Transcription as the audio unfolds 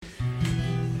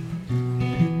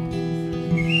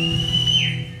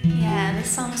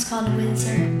song's called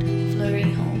Wizard,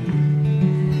 Flurry Home.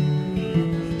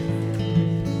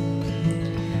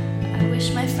 I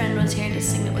wish my friend was here to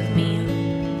sing it with me.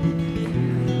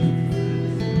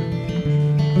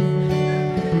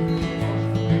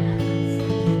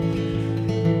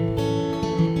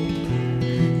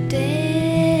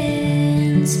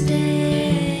 Dance,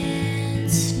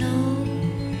 dance, snow.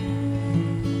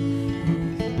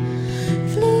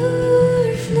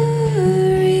 Flurry,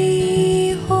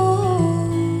 flurry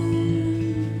home.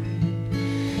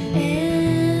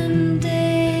 And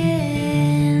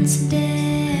dance,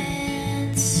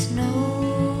 dance,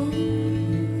 snow.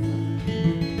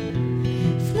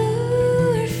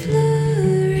 Flurry,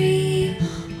 flurry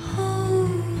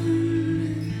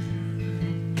home.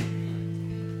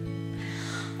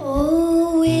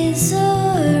 Oh,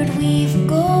 wizard, we've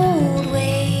gold.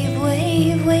 Wave,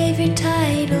 wave, wave your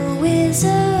title,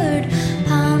 wizard.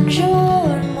 Pound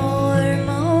your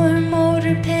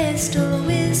mortar pistol,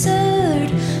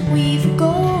 wizard. We've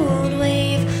gold.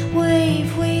 Wave,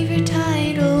 wave, wave your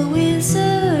title,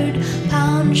 wizard.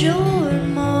 Pound your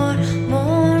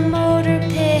mortar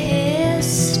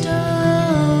pistol.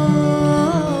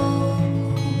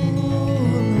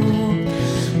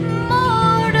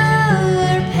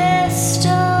 Mortar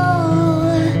pistol.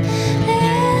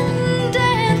 And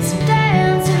dance,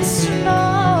 dance in snow.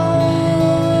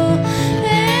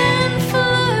 And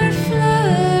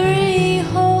flurry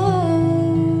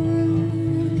home.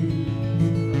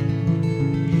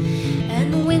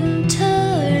 And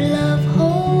winter love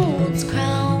holds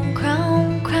crown,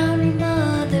 crown, crown your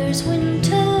mother's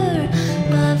winter.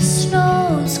 Love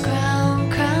snows crown,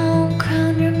 crown,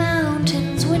 crown your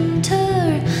mountains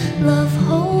winter. Love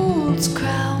holds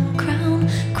crown, crown,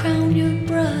 crown your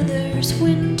brother's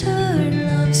winter.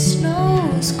 Love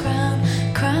snows crown,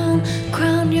 crown,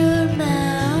 crown your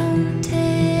mountains.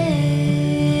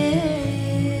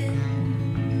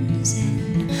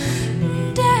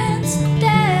 And dance,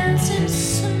 dance in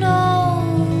snow.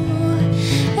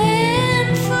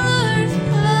 And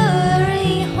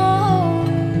flurry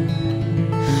home.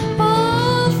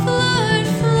 Oh,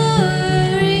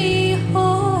 flurry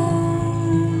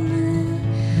home.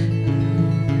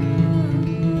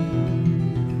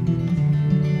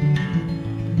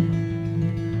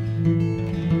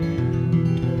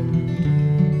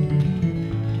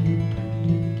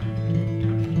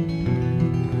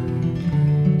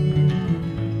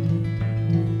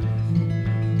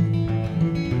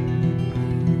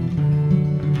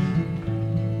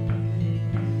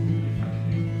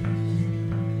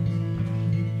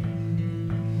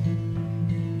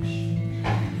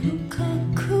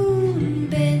 Cocoon,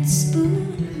 bed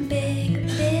spoon, beg,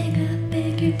 beg, I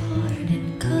beg your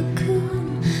pardon.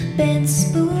 Cocoon, bed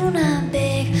spoon, I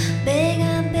beg, beg,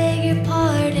 I beg your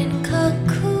pardon.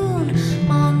 Cocoon,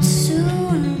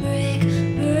 monsoon, break,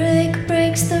 break,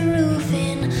 breaks the roof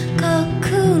in.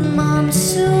 Cocoon,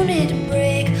 monsoon, it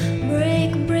break,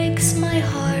 break, breaks my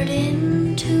heart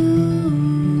in two.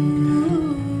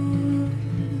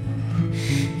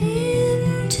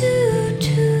 Into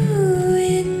two,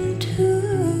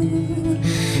 into.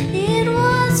 It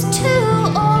was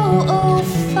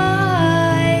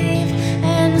 2005,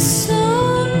 and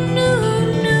so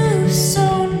new, new,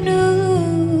 so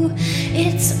new.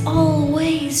 It's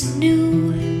always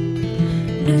new,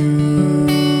 new,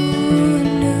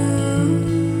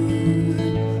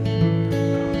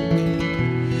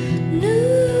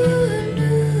 new,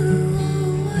 new,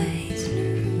 always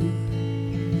new.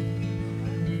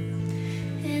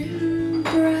 And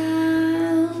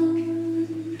brown,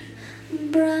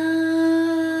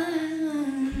 brown,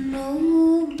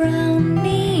 oh,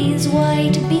 brownies,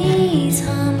 white bees,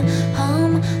 hum,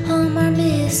 hum, hum are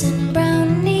missing.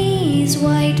 Brownies,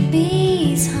 white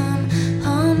bees, hum,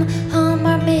 hum, hum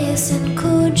are missing.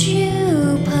 Could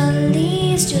you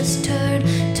please just turn,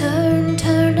 turn,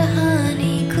 turn to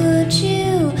honey? Could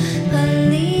you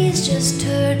please just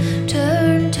turn,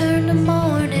 turn, turn to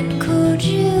morning? Could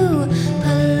you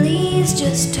please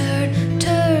just turn,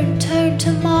 turn, turn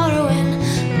tomorrow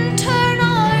and turn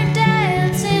our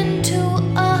dance into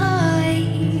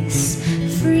ice?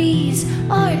 Freeze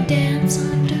our dance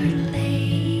under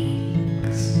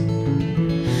lakes.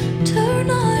 Turn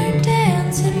our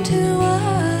dance into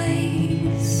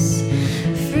ice.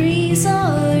 Freeze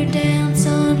our dance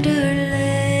under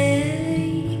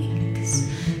lakes.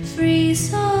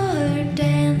 Freeze our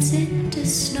dance into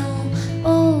snow.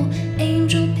 Oh,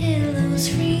 angel pillows,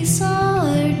 freeze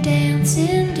our dance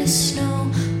into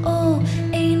snow. Oh,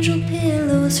 angel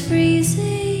pillows,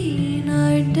 freezing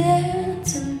our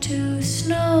dance into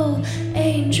snow.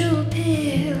 Angel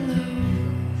pillows.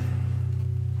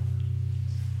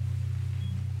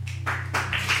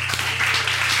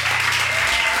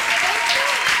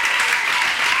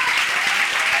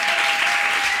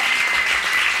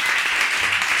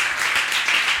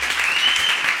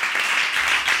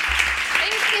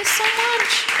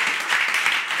 much.